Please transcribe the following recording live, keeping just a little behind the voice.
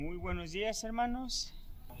buenos días, hermanos.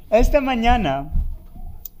 Esta mañana,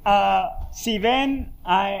 si ven,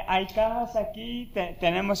 hay cajas aquí,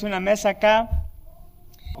 tenemos una mesa acá.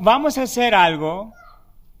 Vamos a hacer algo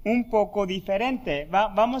un poco diferente.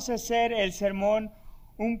 Vamos a hacer el sermón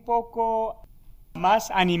un poco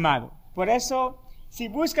más animado. Por eso, si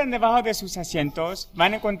buscan debajo de sus asientos,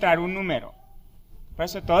 van a encontrar un número. Por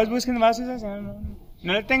eso, todos busquen debajo de sus asientos.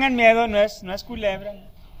 No le tengan miedo, no es culebra.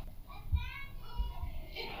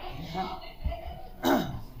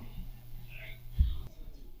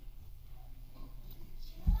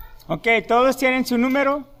 Ok, ¿todos tienen su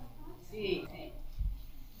número? Sí.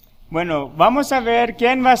 Bueno, vamos a ver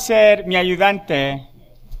quién va a ser mi ayudante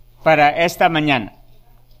para esta mañana.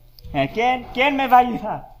 ¿Quién me va a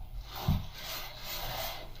ayudar?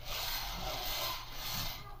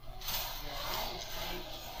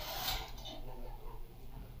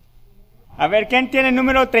 A ver, ¿quién tiene el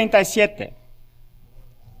número 37?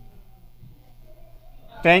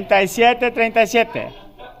 37.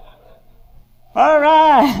 All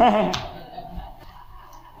right.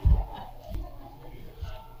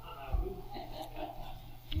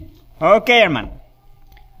 Ok, hermano.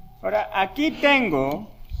 Ahora, aquí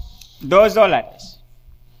tengo $2.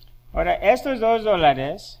 Ahora, estos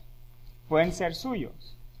 $2 pueden ser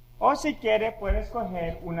suyos. O si quiere, puede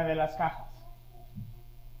escoger una de las cajas.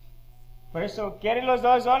 Por eso, ¿quiere los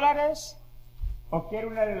 $2? ¿O quiere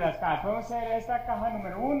una de las cajas? Vamos a hacer esta caja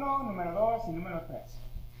número 1, número 2 y número 3.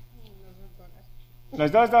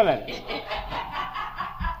 Los $2.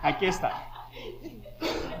 Aquí está.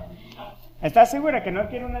 ¿Estás segura que no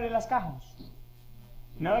quiere una de las cajas?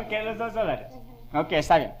 ¿No? ¿Quiere los $2? Ok,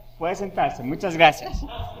 está bien. Puede sentarse. Muchas gracias.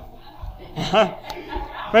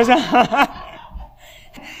 Pues,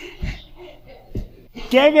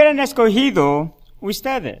 ¿qué hubieran escogido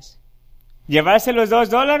ustedes? ¿Llevarse los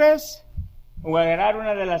 $2 o agarrar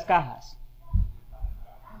una de las cajas?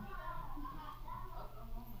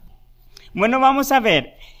 Bueno, vamos a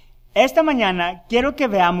ver. Esta mañana quiero que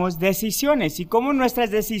veamos decisiones y cómo nuestras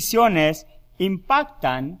decisiones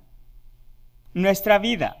impactan nuestra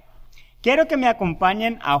vida. Quiero que me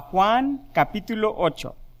acompañen a Juan capítulo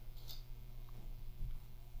 8.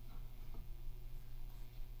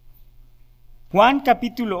 Juan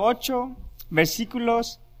capítulo 8,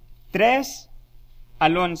 versículos 3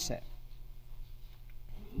 al 11.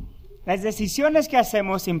 Las decisiones que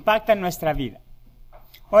hacemos impactan nuestra vida.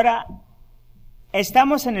 Ahora,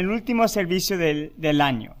 estamos en el último servicio del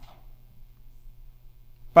año.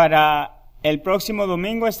 Para el próximo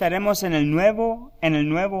domingo estaremos en el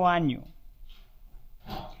nuevo año.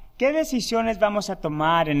 ¿Qué decisiones vamos a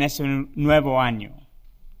tomar en ese nuevo año?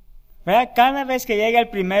 ¿Verdad? Cada vez que llega el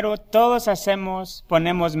primero, todos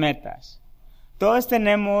ponemos metas. Todos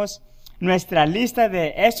tenemos nuestra lista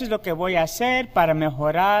de esto es lo que voy a hacer para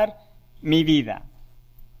mejorar mi vida.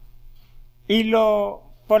 Y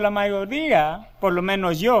por la mayoría, por lo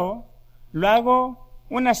menos yo, lo hago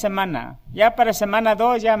una semana. Ya para semana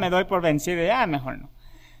 2 ya me doy por vencido, ya mejor no.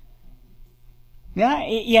 ¿Ya?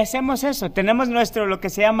 Y hacemos eso. Tenemos lo que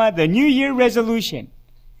se llama The New Year Resolution.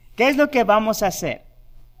 ¿Qué es lo que vamos a hacer?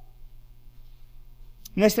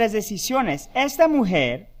 Nuestras decisiones. Esta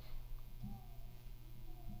mujer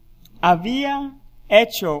había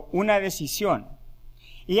hecho una decisión.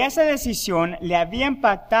 Y esa decisión le había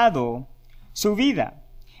impactado su vida.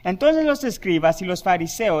 Entonces los escribas y los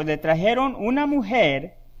fariseos le trajeron una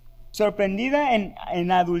mujer sorprendida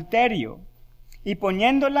en adulterio y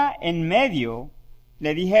poniéndola en medio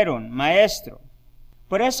le dijeron, Maestro.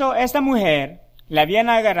 Por eso esta mujer la habían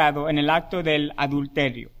agarrado en el acto del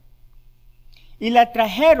adulterio y la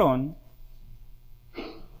trajeron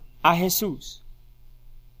a Jesús.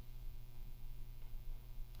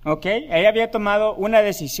 ¿Ok? Ella había tomado una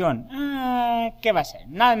decisión. ¿Qué va a hacer?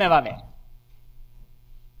 Nada me va a ver.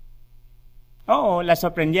 La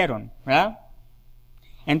sorprendieron, ¿verdad?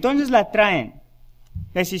 Entonces la traen.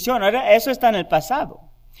 Decisión, ahora eso está en el pasado.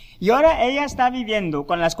 Y ahora ella está viviendo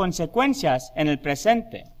con las consecuencias en el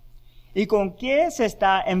presente. ¿Y con qué se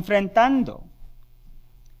está enfrentando?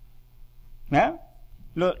 ¿Verdad?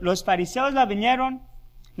 Los fariseos la vinieron,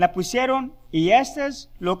 la pusieron y esto es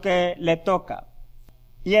lo que le toca.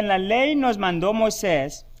 Y en la ley nos mandó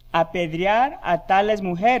Moisés apedrear a tales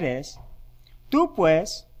mujeres. Tú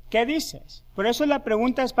pues, ¿qué dices? Por eso la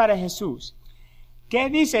pregunta es para Jesús. ¿Qué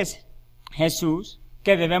dices, Jesús,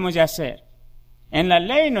 que debemos de hacer? En la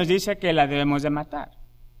ley nos dice que la debemos de matar.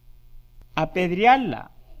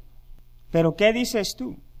 Apedrearla. Pero ¿qué dices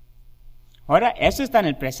tú? Ahora, eso está en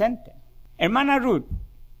el presente. Hermana Ruth,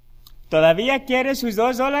 ¿todavía quieres sus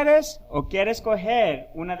 $2 o quieres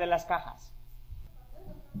coger una de las cajas?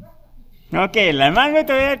 Ok, la hermana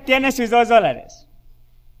todavía tiene sus $2.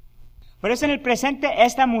 Por eso en el presente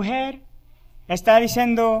esta mujer está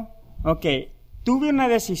diciendo, ok, tuve una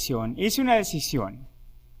decisión, hice una decisión,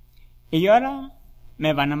 y ahora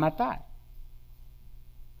me van a matar.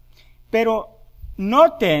 Pero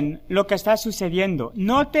noten lo que está sucediendo.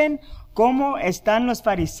 Noten cómo están los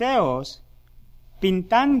fariseos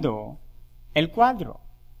pintando el cuadro.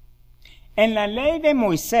 En la ley de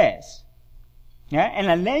Moisés, en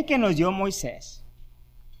la ley que nos dio Moisés,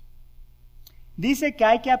 dice que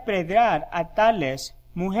hay que apedrear a tales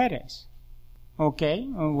mujeres. Ok,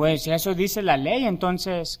 pues si eso dice la ley,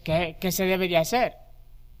 entonces, ¿qué se debe de hacer?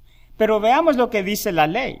 Pero veamos lo que dice la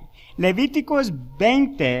ley. Levíticos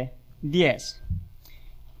 20:10.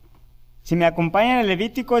 Si me acompañan a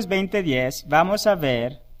Levíticos 20:10, vamos a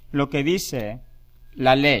ver lo que dice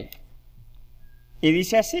la ley. Y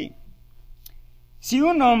dice así: si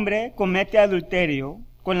un hombre comete adulterio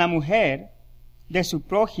con la mujer de su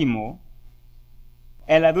prójimo,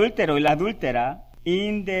 el adúltero y la adúltera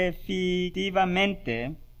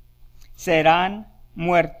indefinitivamente serán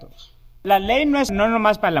muertos. La ley no es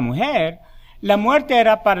nomás para la mujer, la muerte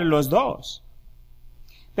era para los dos.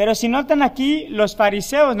 Pero si notan aquí, los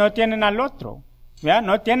fariseos no tienen al otro, ¿ya?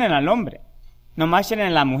 No tienen al hombre, nomás tienen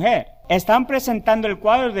a la mujer. Están presentando el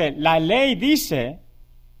cuadro de la ley dice,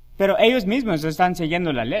 pero ellos mismos están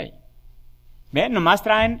siguiendo la ley. ¿Ve? Nomás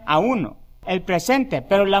traen a uno, el presente,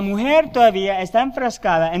 pero la mujer todavía está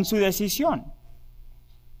enfrascada en su decisión.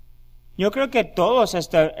 Yo creo que todos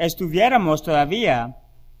estuviéramos todavía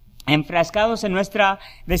enfrascados en nuestra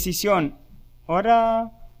decisión.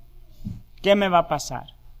 Ahora, ¿qué me va a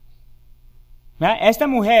pasar? ¿Ve? Esta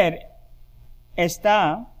mujer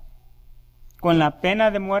está con la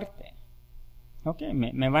pena de muerte. Ok,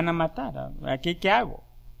 me van a matar. ¿Aquí qué hago?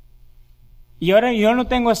 Y ahora yo no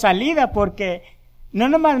tengo salida porque no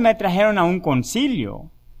nomás me trajeron a un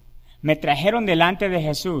concilio, me trajeron delante de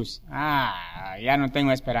Jesús. Ya no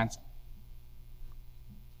tengo esperanza.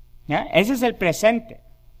 ¿Ya? Ese es el presente.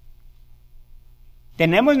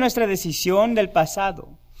 Tenemos nuestra decisión del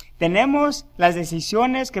pasado. Tenemos las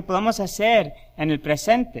decisiones que podemos hacer en el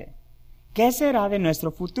presente. ¿Qué será de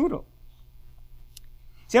nuestro futuro?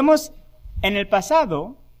 Si hemos, en el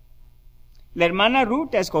pasado, la hermana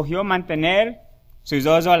Ruth escogió mantener sus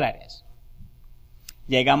 $2.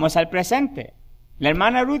 Llegamos al presente. La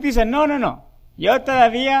hermana Ruth dice, no, yo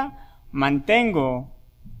todavía mantengo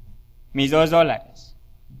mis $2.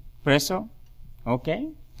 Por eso, ok,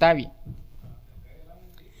 está bien.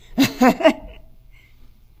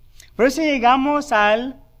 Por eso llegamos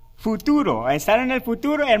al futuro, a estar en el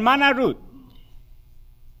futuro. Hermana Ruth,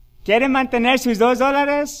 ¿quiere mantener sus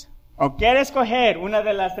 $2 o quiere escoger una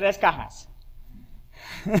de las 3 cajas?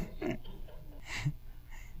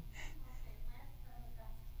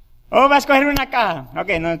 Va a escoger una caja. Ok,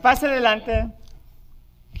 nos pasa adelante.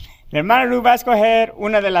 La hermana Ruth va a escoger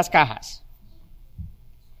una de las cajas.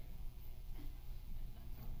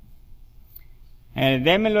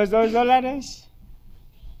 Deme los $2.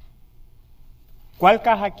 ¿Cuál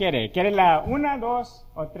caja quiere? ¿Quiere la 1, 2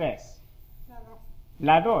 o 3?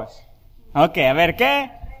 La 2. Ok, a ver,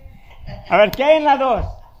 ¿qué? A ver, ¿qué hay en la 2?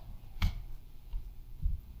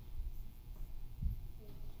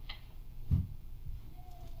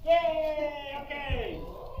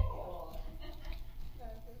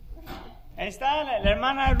 Está, la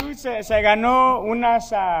hermana Ruth se ganó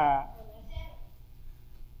unas...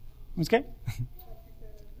 ¿qué?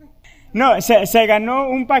 No, se ganó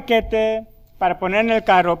un paquete para poner en el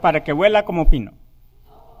carro para que vuela como pino.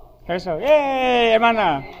 Eso, ¡yay,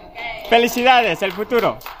 hermana! ¡Felicidades, el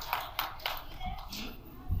futuro!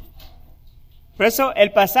 Por eso,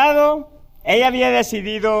 el pasado, ella había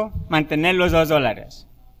decidido mantener los $2.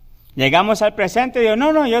 Llegamos al presente y dijo,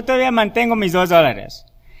 no, yo todavía mantengo mis $2.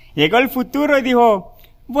 Llegó el futuro y dijo,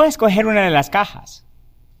 voy a escoger una de las cajas.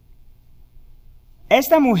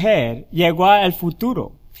 Esta mujer llegó al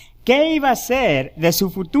futuro. ¿Qué iba a ser de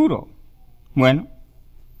su futuro? Bueno,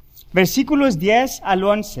 versículos 10 al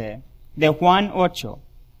 11 de Juan 8.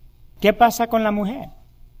 ¿Qué pasa con la mujer?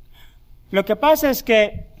 Lo que pasa es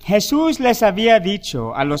que Jesús les había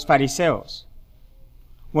dicho a los fariseos,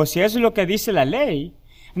 o si eso es lo que dice la ley,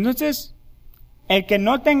 entonces el que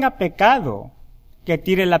no tenga pecado, que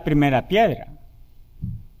tire la primera piedra.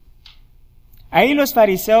 Ahí los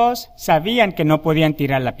fariseos sabían que no podían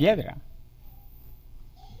tirar la piedra.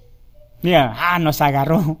 Mira, nos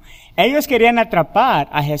agarró. Ellos querían atrapar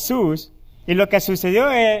a Jesús y lo que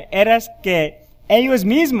sucedió era que ellos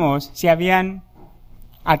mismos se habían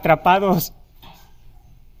atrapados.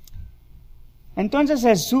 Entonces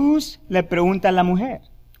Jesús le pregunta a la mujer.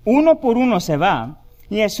 Uno por uno se va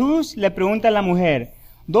Y Jesús le pregunta a la mujer,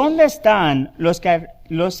 ¿dónde están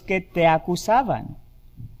los que te acusaban?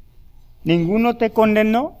 ¿Ninguno te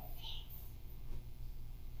condenó?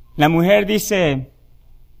 La mujer dice,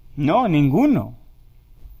 no, ninguno.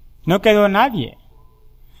 No quedó nadie.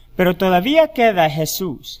 Pero todavía queda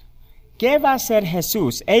Jesús. ¿Qué va a hacer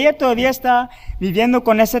Jesús? Ella todavía está viviendo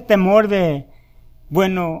con ese temor de,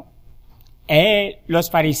 bueno,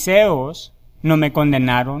 los fariseos no me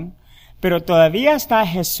condenaron, pero todavía está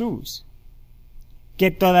Jesús,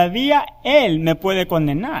 que todavía Él me puede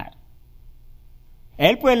condenar.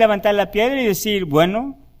 Él puede levantar la piedra y decir,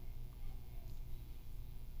 bueno,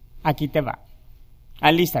 aquí te va,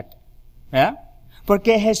 alístate, ¿verdad?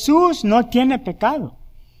 Porque Jesús no tiene pecado,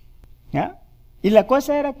 ¿ya? Y la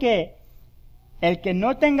cosa era que el que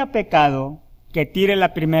no tenga pecado, que tire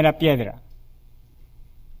la primera piedra.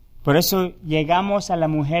 Por eso llegamos a la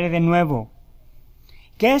mujer de nuevo.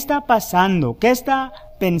 ¿Qué está pasando? ¿Qué está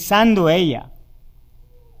pensando ella?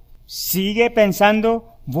 Sigue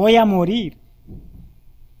pensando, voy a morir.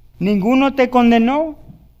 ¿Ninguno te condenó?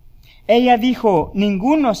 Ella dijo,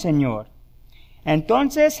 ninguno, Señor.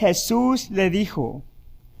 Entonces Jesús le dijo,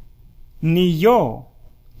 ni yo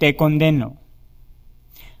te condeno.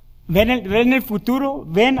 ¿Ven el futuro?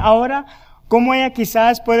 ¿Ven ahora cómo ella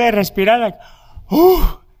quizás puede respirar?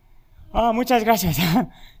 Muchas gracias.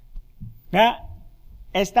 ¿Ya?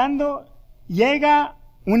 Llega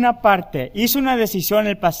una parte, hizo una decisión en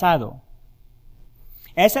el pasado.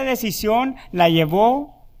 Esa decisión la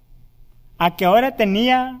llevó a que ahora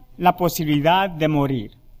tenía la posibilidad de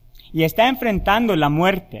morir. Y está enfrentando la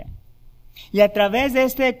muerte. Y a través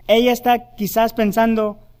de ella está quizás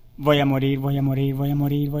pensando, voy a morir, voy a morir, voy a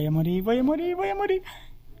morir, voy a morir, voy a morir, voy a morir.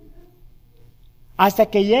 Hasta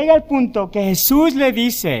que llega el punto que Jesús le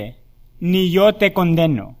dice, ni yo te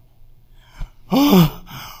condeno.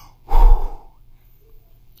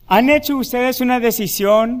 ¿Han hecho ustedes una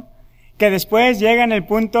decisión que después llegan al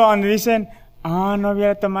punto donde dicen, no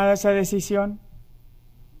hubiera tomado esa decisión?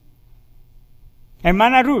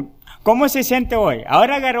 Hermana Ruth, ¿cómo se siente hoy?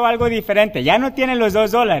 Ahora agarró algo diferente, ya no tiene los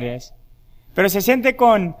 $2, pero se siente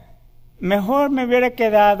con, mejor me hubiera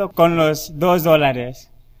quedado con los $2.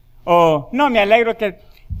 O, no, me alegro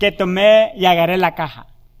que tomé y agarré la caja.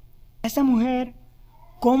 Esta mujer,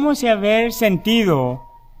 ¿cómo se haber sentido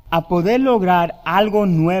a poder lograr algo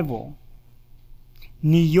nuevo?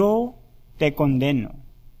 Ni yo te condeno.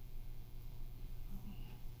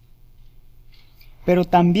 Pero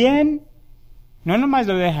también, no nomás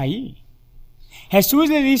lo deja ahí. Jesús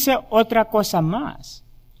le dice otra cosa más.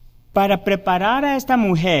 Para preparar a esta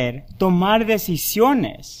mujer, tomar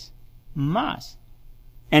decisiones más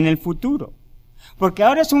en el futuro. Porque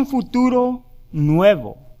ahora es un futuro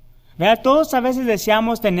nuevo. ¿Verdad? Todos a veces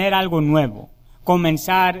deseamos tener algo nuevo,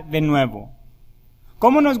 comenzar de nuevo.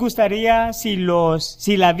 ¿Cómo nos gustaría si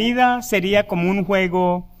la vida sería como un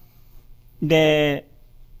juego de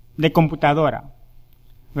computadora?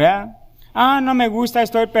 ¿Verdad? No me gusta,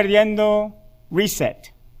 estoy perdiendo,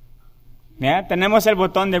 reset. ¿Verdad? Tenemos el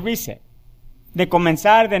botón de reset, de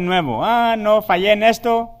comenzar de nuevo. No, fallé en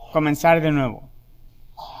esto, comenzar de nuevo.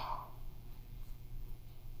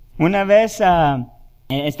 Una vez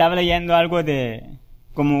estaba leyendo algo de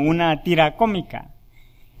como una tira cómica.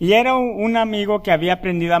 Y era un amigo que había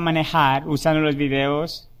aprendido a manejar usando los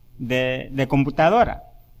videos de computadora.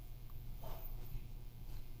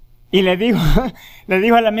 Y le dijo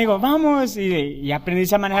al amigo, vamos, y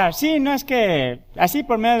aprendiste a manejar. Sí, no es que así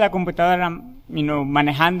por medio de la computadora,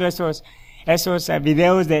 manejando esos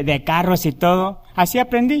videos de carros y todo, así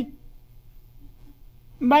aprendí.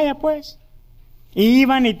 Vaya pues. Y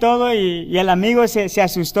iban y todo, y el amigo se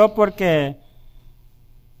asustó porque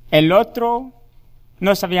el otro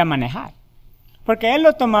no sabía manejar. Porque él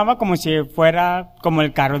lo tomaba como si fuera como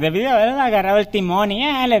el carro de video. Él agarraba el timón y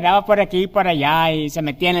le daba por aquí y por allá y se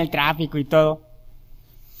metía en el tráfico y todo.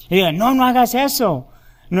 Y digo, no hagas eso.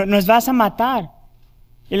 Nos vas a matar.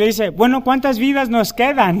 Y le dice, bueno, ¿cuántas vidas nos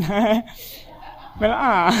quedan?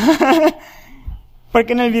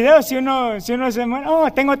 Porque en el video si uno se muere,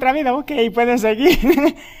 tengo otra vida, ok, pueden seguir.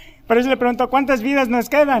 Por eso le pregunto, ¿cuántas vidas nos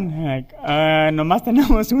quedan? Nomás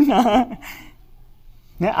tenemos una.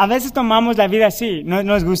 A veces tomamos la vida así.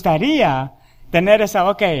 Nos gustaría tener esa,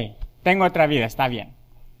 ok, tengo otra vida, está bien.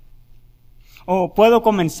 O puedo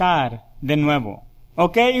comenzar de nuevo.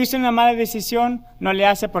 Ok, hice una mala decisión, no le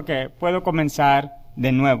hace porque puedo comenzar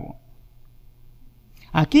de nuevo.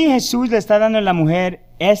 Aquí Jesús le está dando a la mujer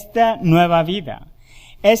esta nueva vida,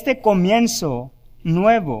 este comienzo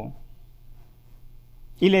nuevo.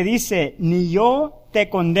 Y le dice, ni yo te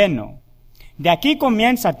condeno. De aquí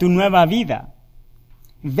comienza tu nueva vida.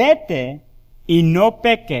 Vete y no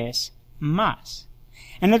peques más.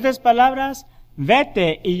 En otras palabras,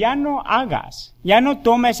 vete y ya no hagas, ya no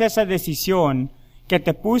tomes esa decisión que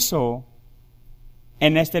te puso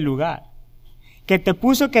en este lugar, que te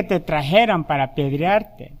puso que te trajeran para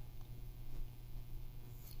apedrearte.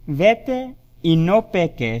 Vete y no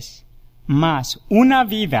peques más. Una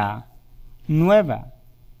vida nueva.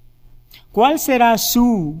 ¿Cuál será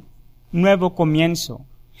su nuevo comienzo?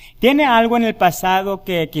 ¿Tiene algo en el pasado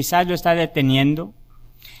que quizás lo está deteniendo?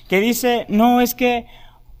 Que dice, no, es que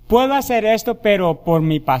puedo hacer esto, pero por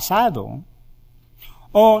mi pasado.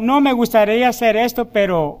 O no, me gustaría hacer esto,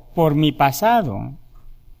 pero por mi pasado.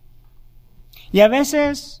 Y a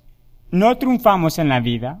veces no triunfamos en la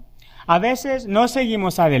vida. A veces no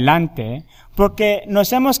seguimos adelante porque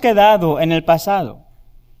nos hemos quedado en el pasado.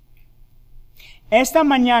 Esta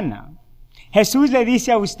mañana, Jesús le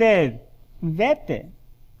dice a usted, vete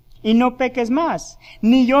y no peques más,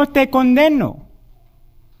 ni yo te condeno.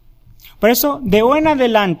 Por eso, de hoy en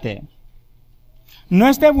adelante, no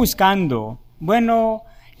esté buscando, bueno,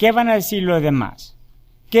 ¿qué van a decir los demás?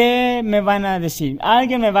 ¿Qué me van a decir?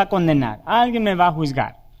 ¿Alguien me va a condenar? ¿Alguien me va a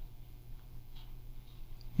juzgar?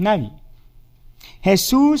 Nadie.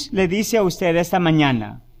 Jesús le dice a usted esta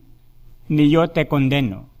mañana, ni yo te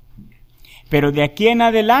condeno. Pero de aquí en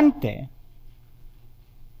adelante,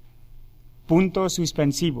 puntos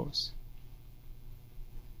suspensivos.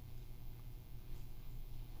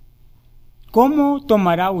 ¿Cómo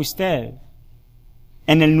tomará usted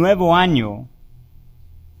en el nuevo año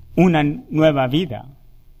una nueva vida?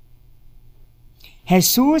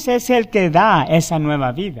 Jesús es el que da esa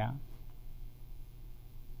nueva vida.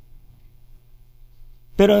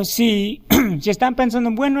 Pero si están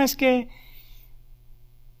pensando, bueno, es que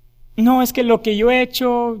lo que yo he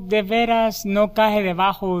hecho de veras no cae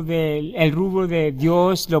debajo del rubro de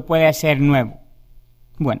Dios, lo puede hacer nuevo.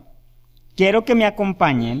 Bueno, quiero que me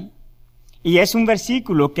acompañen, y es un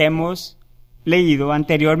versículo que hemos leído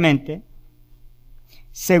anteriormente,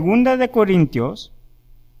 2 de Corintios,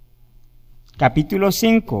 capítulo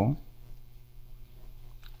 5,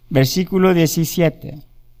 versículo 17.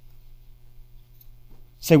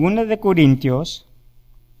 2 de Corintios,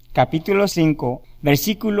 capítulo 5,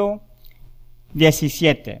 versículo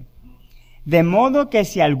 17. De modo que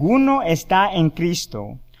si alguno está en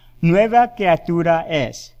Cristo, nueva criatura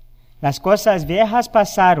es. Las cosas viejas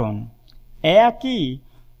pasaron. He aquí,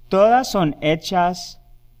 todas son hechas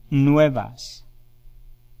nuevas.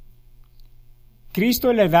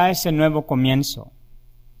 Cristo le da ese nuevo comienzo.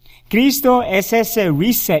 Cristo es ese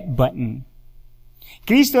reset button.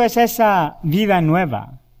 Cristo es esa vida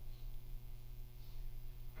nueva.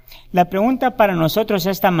 La pregunta para nosotros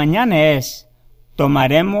esta mañana es,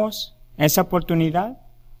 ¿tomaremos esa oportunidad?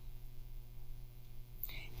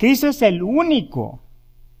 Cristo es el único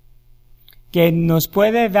que nos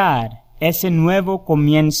puede dar ese nuevo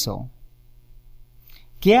comienzo.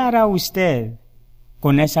 ¿Qué hará usted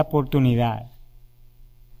con esa oportunidad?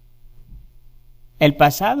 El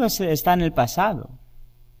pasado está en el pasado.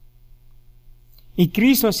 Y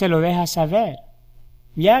Cristo se lo deja saber.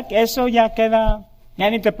 Ya eso ya queda,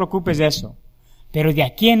 ya ni te preocupes de eso. Pero de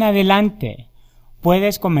aquí en adelante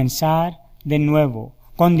puedes comenzar de nuevo,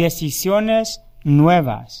 con decisiones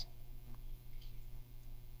nuevas.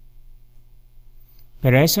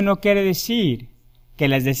 Pero eso no quiere decir que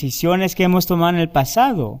las decisiones que hemos tomado en el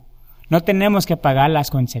pasado no tenemos que pagar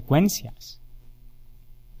las consecuencias.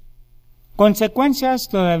 Consecuencias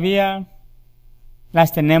todavía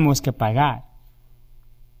las tenemos que pagar.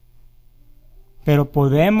 Pero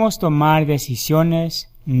podemos tomar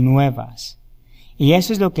decisiones nuevas. Y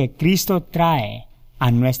eso es lo que Cristo trae a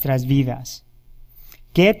nuestras vidas.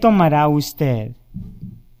 ¿Qué tomará usted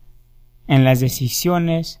en las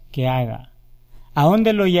decisiones que haga? ¿A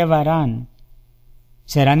dónde lo llevarán?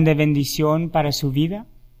 ¿Serán de bendición para su vida?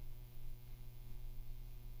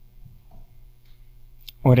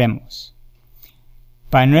 Oremos.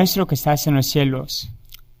 Padre nuestro que estás en los cielos,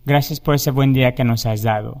 gracias por ese buen día que nos has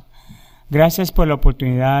dado. Gracias por la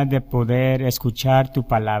oportunidad de poder escuchar tu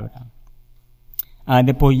palabra,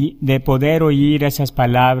 de poder oír esas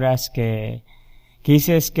palabras que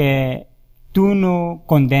dices que tú no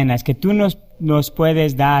condenas, que tú nos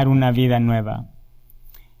puedes dar una vida nueva.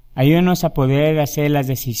 Ayúdanos a poder hacer las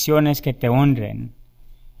decisiones que te honren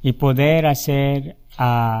y poder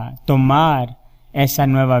tomar esa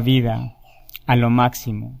nueva vida a lo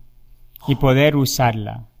máximo y poder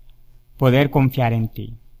usarla, poder confiar en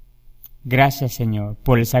ti. Gracias, Señor,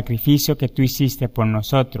 por el sacrificio que tú hiciste por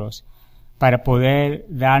nosotros para poder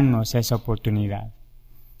darnos esa oportunidad.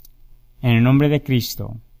 En el nombre de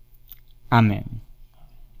Cristo. Amén.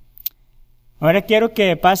 Ahora quiero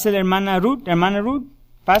que pase la hermana Ruth. Hermana Ruth,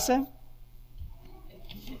 pase.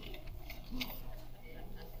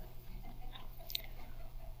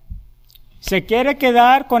 ¿Se quiere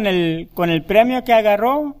quedar con el premio que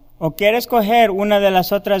agarró o quiere escoger una de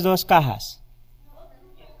las otras dos cajas?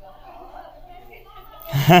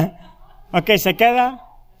 Ok, ¿se queda?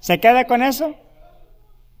 ¿Se queda con eso?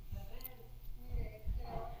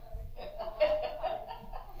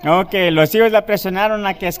 Ok, los hijos la presionaron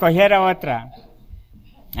a que escogiera otra.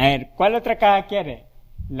 A ver, ¿cuál otra caja quiere?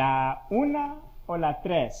 ¿La 1 o la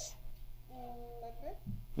 3?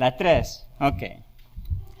 La 3, ok.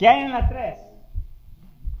 ¿Qué hay en la 3?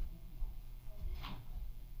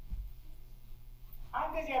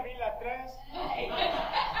 Antes de abrir la 3,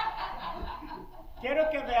 quiero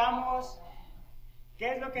que veamos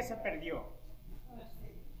qué es lo que se perdió.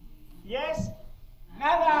 ¿Y es?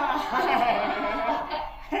 ¡Nada!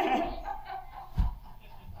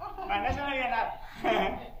 Bueno, eso no había nada.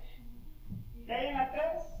 ¿Qué hay en la 3?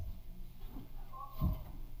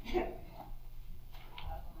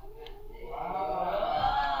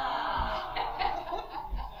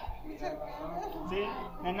 ¿Sí?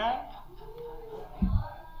 ¿De nada?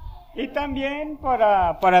 Y también por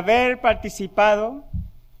haber participado,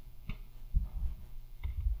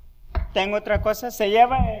 tengo otra cosa, se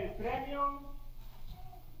lleva el premio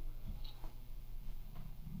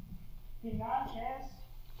final, es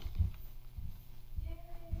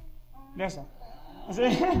de eso. ¿Sí?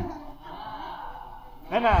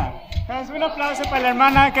 De nada. Un aplauso para la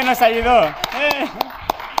hermana que nos ayudó.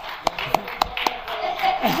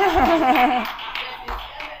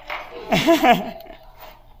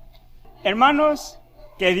 Hermanos,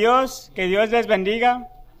 que Dios les bendiga.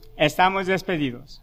 Estamos despedidos.